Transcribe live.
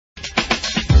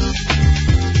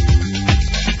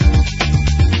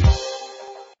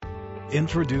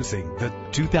Introducing the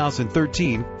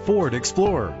 2013 Ford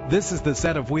Explorer. This is the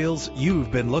set of wheels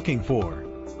you've been looking for.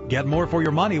 Get more for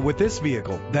your money with this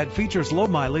vehicle that features low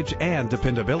mileage and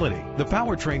dependability. The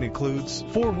powertrain includes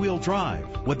four-wheel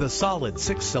drive with a solid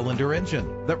 6-cylinder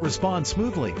engine that responds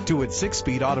smoothly to its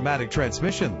 6-speed automatic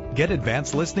transmission. Get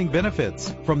advanced listening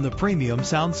benefits from the premium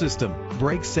sound system.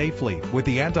 Brake safely with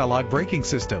the anti-lock braking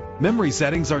system. Memory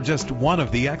settings are just one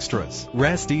of the extras.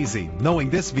 Rest easy knowing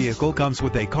this vehicle comes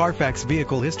with a Carfax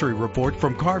Vehicle History Report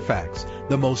from Carfax,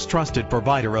 the most trusted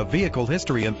provider of vehicle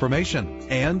history information.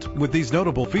 And with these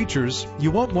notable features,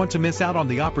 you won't want to miss out on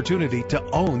the opportunity to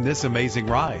own this amazing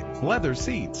ride. Leather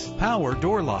seats, power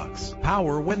door locks,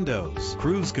 power windows,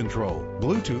 cruise control,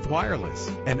 Bluetooth wireless,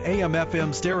 an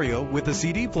AM/FM stereo with a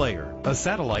CD player, a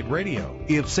satellite radio.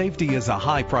 If safety is a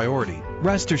high priority,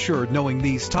 rest assured knowing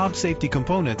these top safety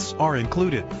components are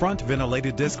included: front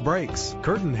ventilated disc brakes,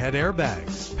 curtain head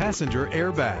airbags, passenger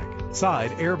airbag,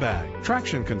 side airbag,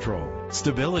 traction control,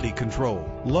 stability control,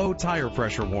 low tire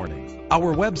pressure warning.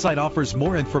 Our website offers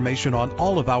more information on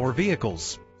all of our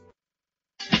vehicles.